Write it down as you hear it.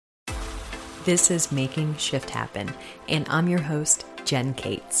This is Making Shift Happen, and I'm your host, Jen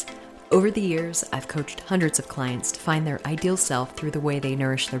Cates. Over the years, I've coached hundreds of clients to find their ideal self through the way they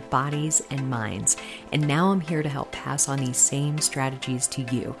nourish their bodies and minds, and now I'm here to help pass on these same strategies to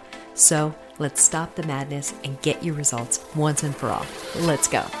you. So let's stop the madness and get your results once and for all. Let's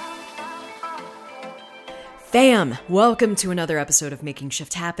go. Bam! Welcome to another episode of Making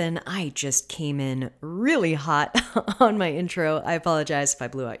Shift Happen. I just came in really hot on my intro. I apologize if I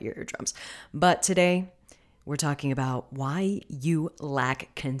blew out your eardrums. But today, we're talking about why you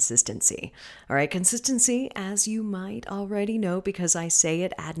lack consistency. All right, consistency, as you might already know, because I say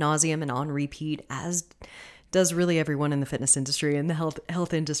it ad nauseum and on repeat, as does really everyone in the fitness industry and the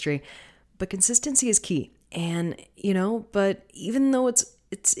health industry. But consistency is key. And, but even though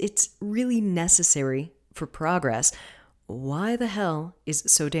it's really necessary for progress, why the hell is it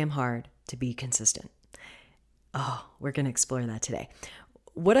so damn hard to be consistent? Oh, we're going to explore that today.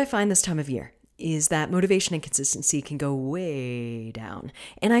 What I find this time of year is that motivation and consistency can go way down.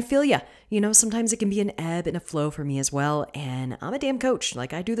 And I feel sometimes it can be an ebb and a flow for me as well. And I'm a damn coach.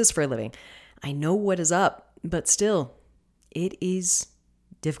 Like, I do this for a living. I know what is up, but still, it is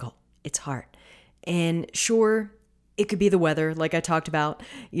difficult. It's hard. And sure, it could be the weather, like I talked about,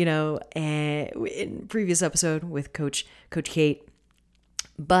 in previous episode with Coach Kate,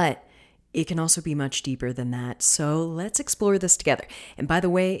 but it can also be much deeper than that. So let's explore this together. And by the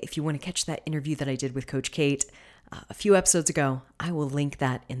way, if you want to catch that interview that I did with Coach Kate a few episodes ago, I will link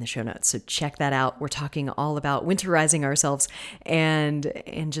that in the show notes. So check that out. We're talking all about winterizing ourselves and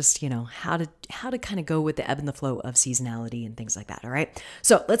just, how to kind of go with the ebb and the flow of seasonality and things like that. All right.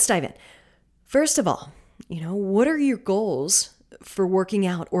 So let's dive in. First of all, what are your goals for working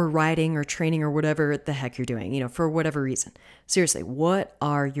out or riding or training or whatever the heck you're doing, for whatever reason? Seriously, what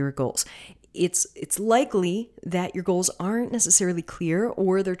are your goals? It's likely that your goals aren't necessarily clear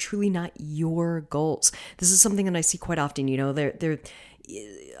or they're truly not your goals. This is something that I see quite often. They're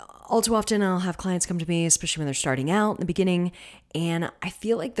all too often I'll have clients come to me, especially when they're starting out in the beginning, and I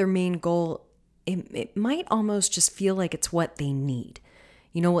feel like their main goal, it might almost just feel like it's what they need.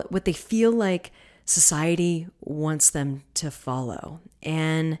 What they feel like society wants them to follow.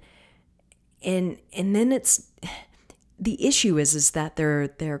 And then it's the issue is that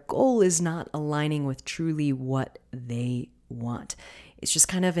their goal is not aligning with truly what they want. It's just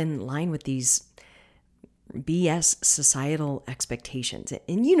kind of in line with these BS societal expectations.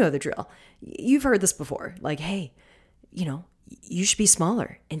 And you know the drill. You've heard this before. Like, hey, you should be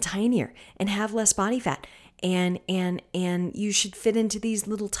smaller and tinier and have less body fat. And you should fit into these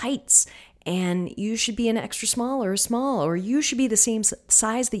little tights, and you should be an extra small, or you should be the same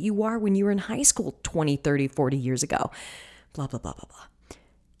size that you are when you were in high school 20, 30, 40 years ago. Blah, blah, blah, blah, blah.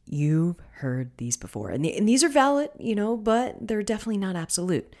 You've heard these before. And these are valid, but they're definitely not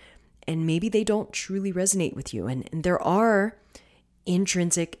absolute. And maybe they don't truly resonate with you. And there are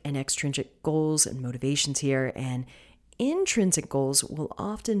intrinsic and extrinsic goals and motivations here. And intrinsic goals will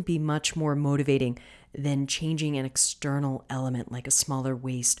often be much more motivating than changing an external element like a smaller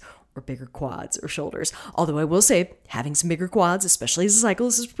waist or bigger quads or shoulders. Although I will say having some bigger quads, especially as a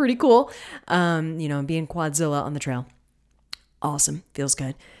cyclist, is pretty cool. Being quadzilla on the trail. Awesome. Feels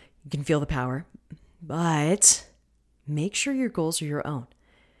good. You can feel the power. But make sure your goals are your own.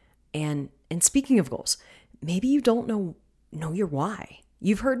 And speaking of goals, maybe you don't know your why.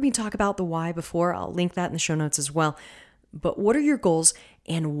 You've heard me talk about the why before. I'll link that in the show notes as well. But what are your goals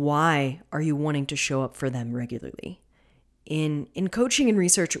and why are you wanting to show up for them regularly? In coaching and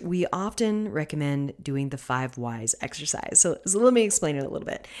research, we often recommend doing the 5 whys exercise. So let me explain it a little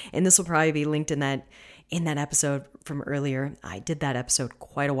bit. And this will probably be linked in that episode from earlier. I did that episode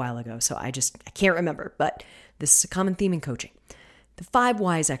quite a while ago, so I can't remember, but this is a common theme in coaching. The 5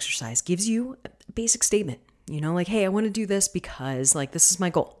 whys exercise gives you a basic statement, like, hey, I want to do this because this is my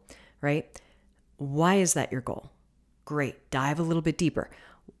goal, right? Why is that your goal? Great. Dive a little bit deeper.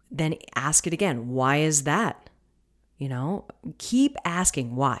 Then ask it again. Why is that? Keep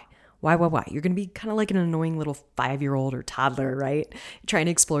asking why. Why? You're going to be kind of like an annoying little 5-year-old or toddler, right? Trying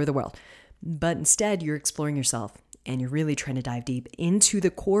to explore the world. But instead, you're exploring yourself and you're really trying to dive deep into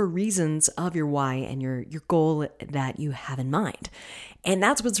the core reasons of your why and your goal that you have in mind. And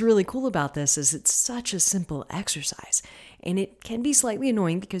that's what's really cool about this is it's such a simple exercise. And it can be slightly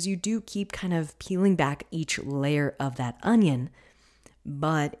annoying because you do keep kind of peeling back each layer of that onion,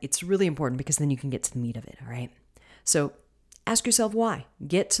 but it's really important because then you can get to the meat of it, all right? So ask yourself why.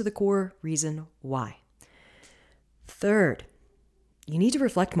 Get to the core reason why. Third, you need to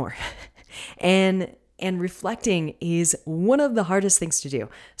reflect more. And reflecting is one of the hardest things to do.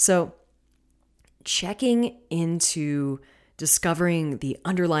 So checking into discovering the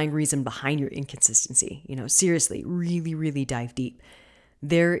underlying reason behind your inconsistency. Seriously, really, really dive deep.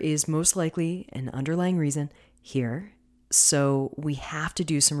 There is most likely an underlying reason here. So we have to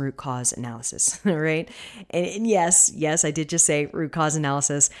do some root cause analysis, all right? And yes, I did just say root cause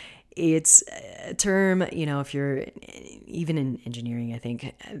analysis. It's a term, if you're even in engineering, I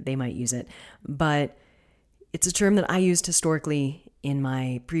think they might use it, but it's a term that I used historically in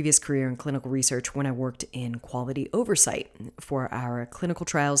my previous career in clinical research when I worked in quality oversight for our clinical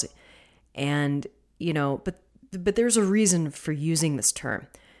trials. And, but there's a reason for using this term.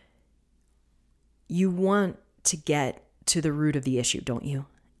 You want to get to the root of the issue, don't you?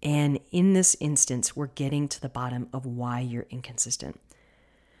 And in this instance, we're getting to the bottom of why you're inconsistent.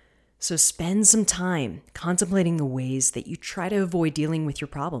 So spend some time contemplating the ways that you try to avoid dealing with your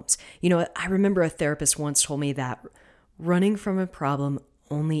problems. I remember a therapist once told me that running from a problem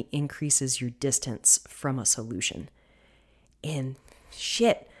only increases your distance from a solution. And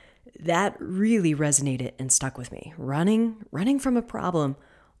shit, that really resonated and stuck with me. Running from a problem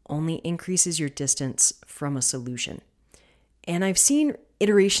only increases your distance from a solution. And I've seen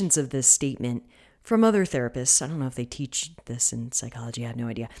iterations of this statement from other therapists. I don't know if they teach this in psychology. I have no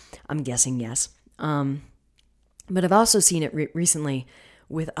idea. I'm guessing yes. But I've also seen it recently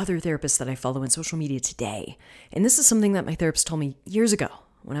with other therapists that I follow on social media today. And this is something that my therapist told me years ago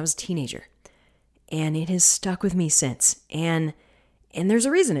when I was a teenager. And it has stuck with me since. And there's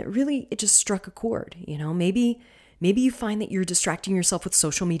a reason. It just struck a chord. Maybe you find that you're distracting yourself with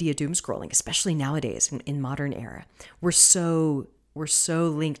social media doom scrolling, especially nowadays in modern era. We're so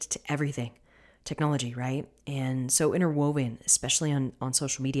linked to everything. Technology, right? And so interwoven, especially on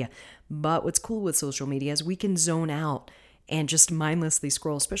social media. But what's cool with social media is we can zone out and just mindlessly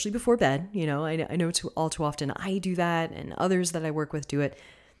scroll, especially before bed. I know all too often I do that, and others that I work with do it.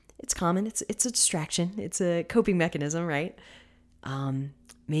 It's common. It's a distraction. It's a coping mechanism, right?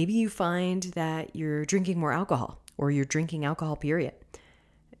 Maybe you find that you're drinking more alcohol, or you're drinking alcohol, period.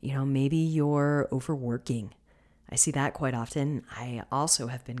 Maybe you're overworking. I see that quite often. I also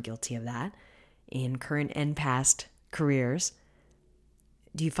have been guilty of that in current and past careers.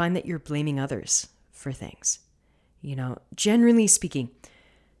 Do you find that you're blaming others for things? Generally speaking,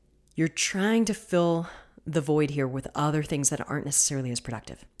 you're trying to fill the void here with other things that aren't necessarily as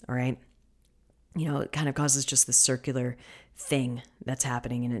productive, all right? It kind of causes just this circular thing that's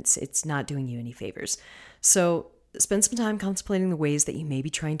happening, and it's not doing you any favors. So spend some time contemplating the ways that you may be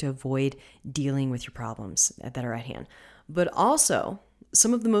trying to avoid dealing with your problems that are at hand. But also,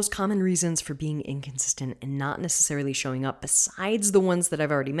 some of the most common reasons for being inconsistent and not necessarily showing up, besides the ones that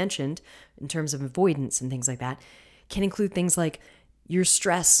I've already mentioned in terms of avoidance and things like that, can include things like your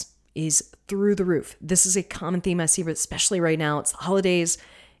stress is through the roof. This is a common theme I see, especially right now. It's the holidays,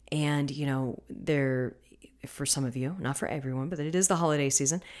 and they're, for some of you, not for everyone, but it is the holiday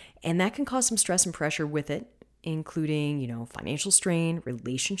season, and that can cause some stress and pressure with it, including financial strain,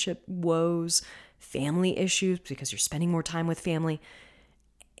 relationship woes, family issues because you're spending more time with family.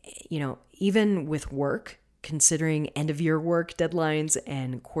 Even with work, considering end of year work deadlines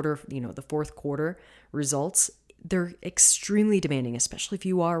and quarter, the fourth quarter results, they're extremely demanding, especially if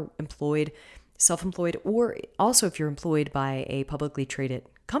you are employed, self-employed, or also if you're employed by a publicly traded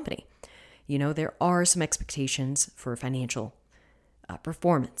company. There are some expectations for financial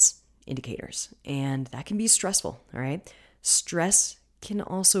performance indicators, and that can be stressful, all right? Stress can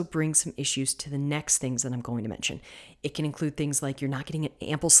also bring some issues to the next things that I'm going to mention. It can include things like you're not getting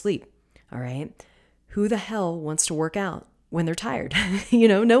ample sleep, all right? Who the hell wants to work out when they're tired?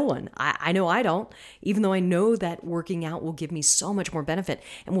 No one. I know I don't, even though I know that working out will give me so much more benefit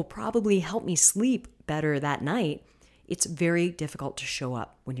and will probably help me sleep better that night. It's very difficult to show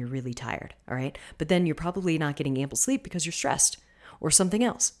up when you're really tired, all right? But then you're probably not getting ample sleep because you're stressed or something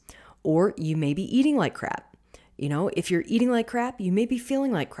else. Or you may be eating like crap. If you're eating like crap, you may be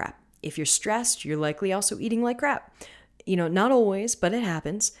feeling like crap. If you're stressed, you're likely also eating like crap. Not always, but it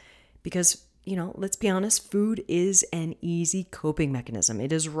happens because, let's be honest, food is an easy coping mechanism.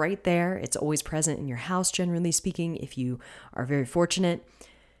 It is right there. It's always present in your house, generally speaking, if you are very fortunate.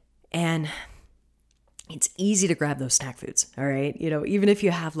 And it's easy to grab those snack foods, all right? Even if you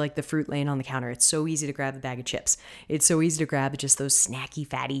have like the fruit laying on the counter, it's so easy to grab a bag of chips. It's so easy to grab just those snacky,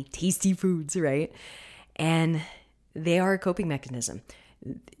 fatty, tasty foods, right? And they are a coping mechanism.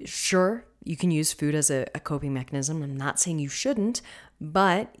 Sure, you can use food as a coping mechanism. I'm not saying you shouldn't,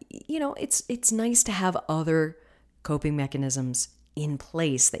 but it's nice to have other coping mechanisms in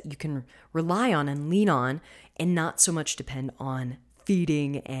place that you can rely on and lean on, and not so much depend on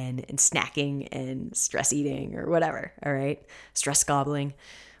feeding and snacking and stress eating or whatever, all right? Stress gobbling,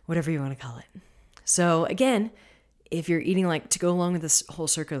 whatever you want to call it. So again, if you're eating like, to go along with this whole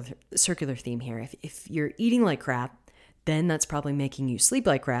circular theme here, if you're eating like crap, then that's probably making you sleep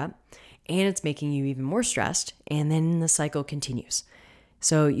like crap, and it's making you even more stressed, and then the cycle continues.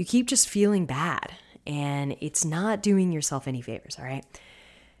 So you keep just feeling bad, and it's not doing yourself any favors, all right?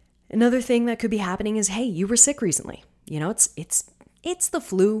 Another thing that could be happening is, hey, you were sick recently. It's the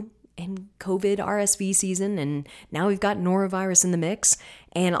flu and COVID RSV season, and now we've got norovirus in the mix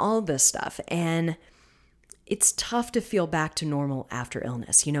and all of this stuff. And it's tough to feel back to normal after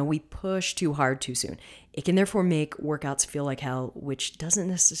illness. We push too hard too soon. It can therefore make workouts feel like hell, which doesn't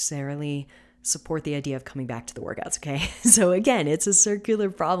necessarily support the idea of coming back to the workouts, okay? So again, it's a circular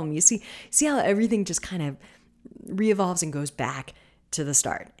problem. You see how everything just kind of re-evolves and goes back to the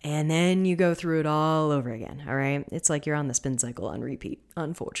start. And then you go through it all over again, all right? It's like you're on the spin cycle on repeat,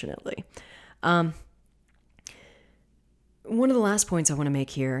 unfortunately. One of the last points I want to make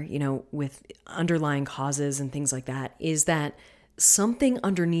here, with underlying causes and things like that, is that something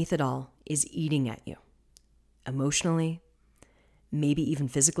underneath it all is eating at you. Emotionally, maybe even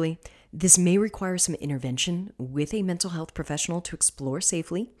physically. This may require some intervention with a mental health professional to explore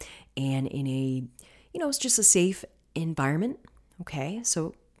safely and in a, it's just a safe environment. Okay,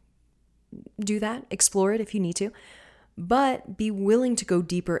 so do that, explore it if you need to, but be willing to go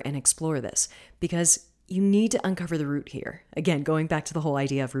deeper and explore this, because you need to uncover the root here. Again, going back to the whole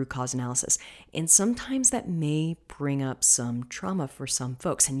idea of root cause analysis. And sometimes that may bring up some trauma for some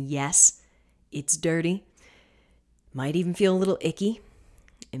folks. And yes, it's dirty, might even feel a little icky.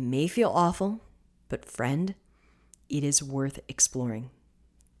 It may feel awful, but friend, it is worth exploring.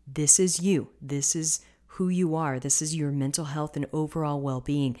 This is you. This is who you are. This is your mental health and overall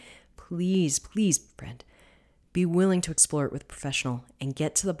well-being. Please, friend, be willing to explore it with a professional and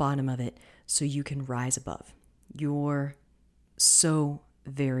get to the bottom of it so you can rise above. You're so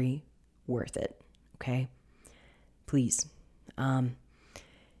very worth it, okay? Please.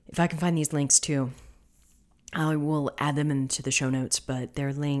 If I can find these links too, I will add them into the show notes, but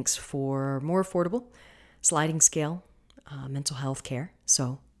they're links for more affordable sliding scale mental health care.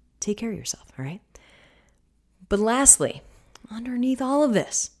 So take care of yourself, all right? But lastly, underneath all of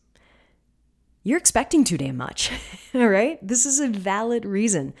this, you're expecting too damn much, all right? This is a valid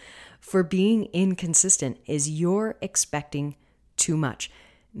reason for being inconsistent, is you're expecting too much.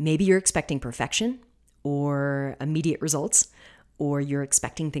 Maybe you're expecting perfection or immediate results, or you're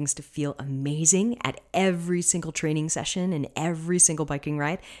expecting things to feel amazing at every single training session and every single biking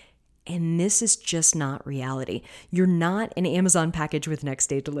ride. And this is just not reality. You're not an Amazon package with next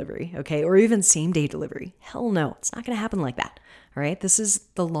day delivery, okay? Or even same day delivery. Hell no, it's not going to happen like that, all right? This is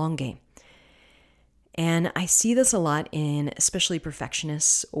the long game. And I see this a lot in especially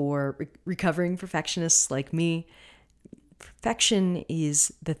perfectionists or recovering perfectionists like me. Perfection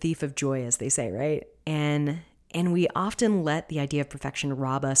is the thief of joy, as they say, right? And we often let the idea of perfection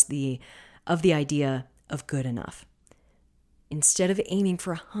rob us of the idea of good enough. Instead of aiming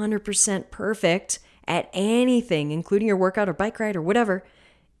for 100% perfect at anything, including your workout or bike ride or whatever,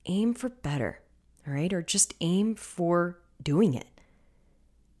 aim for better, all right? Or just aim for doing it,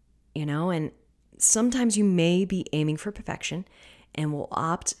 And sometimes you may be aiming for perfection and will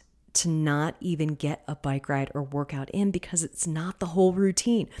opt to not even get a bike ride or workout in because it's not the whole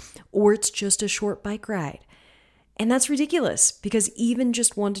routine, or it's just a short bike ride. And that's ridiculous, because even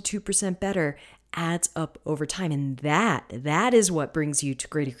just 1% to 2% better adds up over time. And that is what brings you to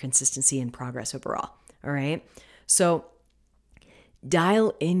greater consistency and progress overall. All right. So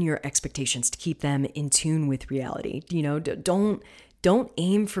dial in your expectations to keep them in tune with reality. Don't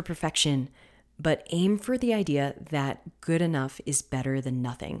aim for perfection, but aim for the idea that good enough is better than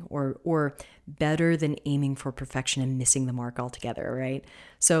nothing, or better than aiming for perfection and missing the mark altogether. All right.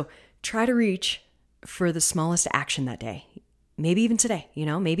 So try to reach for the smallest action that day. Maybe even today,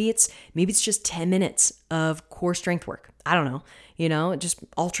 maybe it's just 10 minutes of core strength work. I don't know, just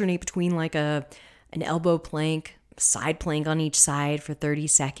alternate between like an elbow plank, side plank on each side for 30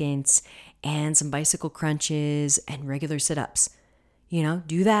 seconds, and some bicycle crunches and regular sit-ups.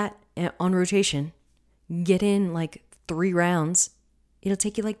 Do that on rotation. Get in like 3 rounds. It'll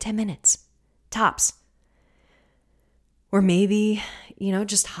take you like 10 minutes, tops. Or maybe,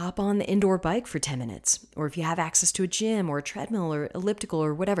 just hop on the indoor bike for 10 minutes. Or if you have access to a gym or a treadmill or elliptical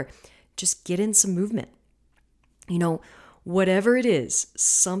or whatever, just get in some movement. Whatever it is,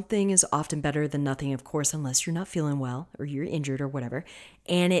 something is often better than nothing, of course, unless you're not feeling well or you're injured or whatever.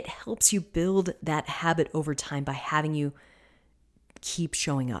 And it helps you build that habit over time by having you keep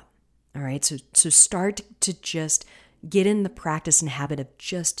showing up. All right. So start to just get in the practice and habit of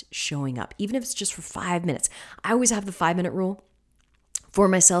just showing up, even if it's just for 5 minutes. I always have the 5-minute rule. For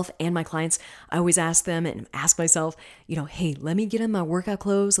myself and my clients, I always ask them and ask myself, hey, let me get in my workout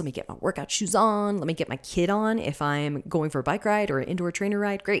clothes. Let me get my workout shoes on. Let me get my kit on. If I'm going for a bike ride or an indoor trainer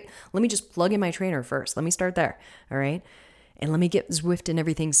ride, great. Let me just plug in my trainer first. Let me start there. All right. And let me get Zwift and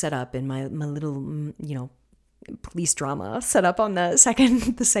everything set up in my little, police drama set up on the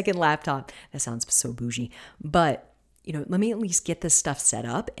second laptop. That sounds so bougie. But, let me at least get this stuff set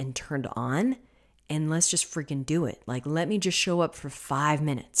up and turned on. And let's just freaking do it. Like, let me just show up for 5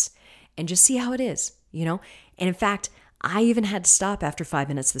 minutes and just see how it is, And in fact, I even had to stop after 5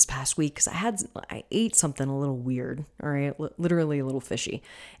 minutes this past week because I ate something a little weird, all right, literally a little fishy.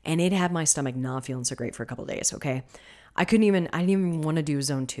 And it had my stomach not feeling so great for a couple of days, okay? I didn't even want to do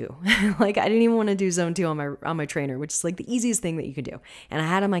zone 2. Like, I didn't even want to do zone 2 on my trainer, which is like the easiest thing that you can do. And I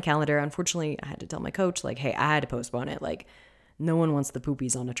had on my calendar. Unfortunately, I had to tell my coach, like, hey, I had to postpone it. Like, no one wants the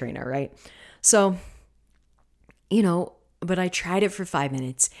poopies on a trainer, right? So, but I tried it for 5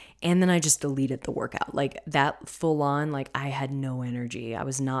 minutes and then I just deleted the workout. Like, that full on, like, I had no energy. I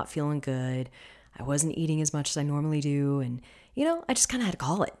was not feeling good. I wasn't eating as much as I normally do. And, I just kind of had to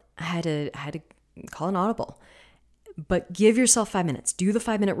call it. I had to call an audible. But give yourself 5 minutes. Do the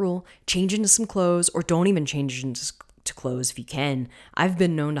 5-minute rule. Change into some clothes, or don't even change into clothes if you can. I've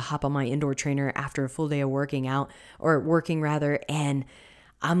been known to hop on my indoor trainer after a full day of working, and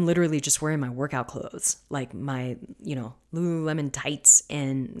I'm literally just wearing my workout clothes, like my, Lululemon tights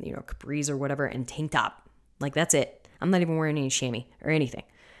and, capris or whatever, and tank top. Like, that's it. I'm not even wearing any chamois or anything.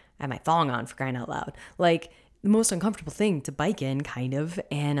 I have my thong on, for crying out loud. Like, the most uncomfortable thing to bike in, kind of.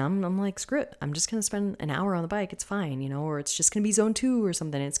 And I'm like, screw it. I'm just going to spend an hour on the bike. It's fine, or it's just going to be zone 2 or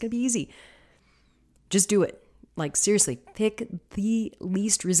something. It's going to be easy. Just do it. Like, seriously, pick the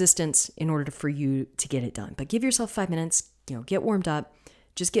least resistance in order for you to get it done. But give yourself 5 minutes, get warmed up,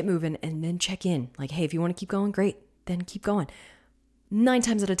 just get moving, and then check in. Like, hey, if you want to keep going, great. Then keep going. 9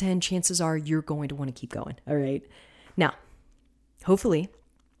 times out of 10, chances are you're going to want to keep going. All right. Now, hopefully,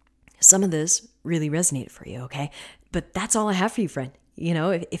 some of this really resonated for you, okay? But that's all I have for you, friend.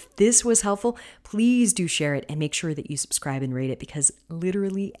 If this was helpful, please do share it and make sure that you subscribe and rate it, because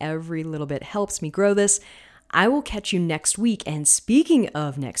literally every little bit helps me grow this. I will catch you next week. And speaking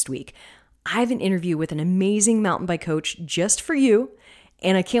of next week, I have an interview with an amazing mountain bike coach just for you,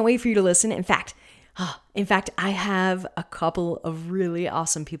 and I can't wait for you to listen. In fact, I have a couple of really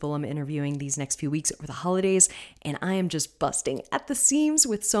awesome people I'm interviewing these next few weeks over the holidays, and I am just busting at the seams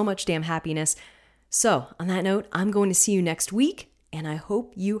with so much damn happiness. So, on that note, I'm going to see you next week, and I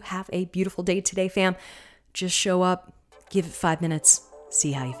hope you have a beautiful day today, fam. Just show up, give it 5 minutes,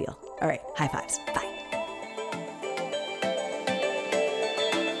 see how you feel. All right, high fives. Bye.